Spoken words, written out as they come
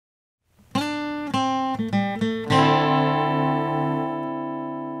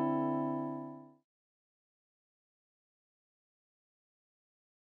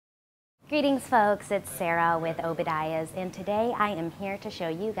Greetings folks, it's Sarah with Obadiah's, and today I am here to show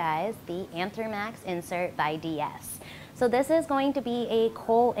you guys the Anthra-Max Insert by DS. So this is going to be a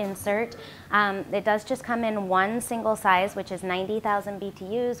coal insert. It does just come in one single size, which is 90,000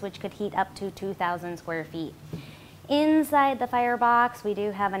 BTUs, which could heat up to 2,000 square feet. Inside the firebox, we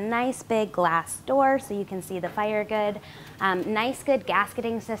do have a nice big glass door so you can see the fire good. Nice good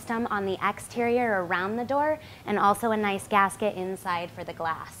gasketing system on the exterior around the door, and also a nice gasket inside for the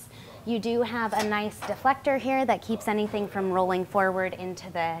glass. You do have a nice deflector here that keeps anything from rolling forward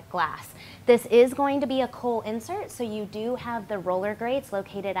into the glass. This is going to be a coal insert, so you do have the roller grates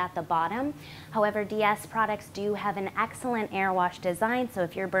located at the bottom. However, DS products do have an excellent air wash design, so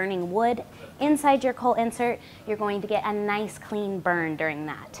if you're burning wood inside your coal insert, you're going to get a nice clean burn during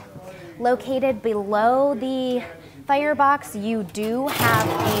that. Located below the firebox, you do have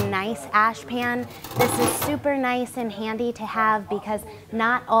a nice ash pan. This is super nice and handy to have because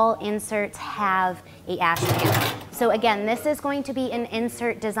not all inserts have a ash pan. So again, this is going to be an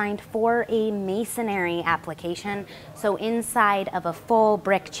insert designed for a masonry application, so inside of a full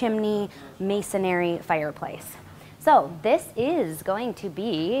brick chimney masonry fireplace. So this is going to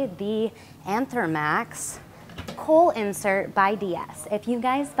be the Anthra-Max Coal Insert by DS. If you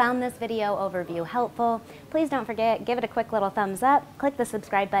guys found this video overview helpful, please don't forget, give it a quick little thumbs up, click the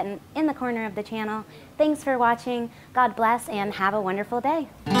subscribe button in the corner of the channel. Thanks for watching, God bless, and have a wonderful day.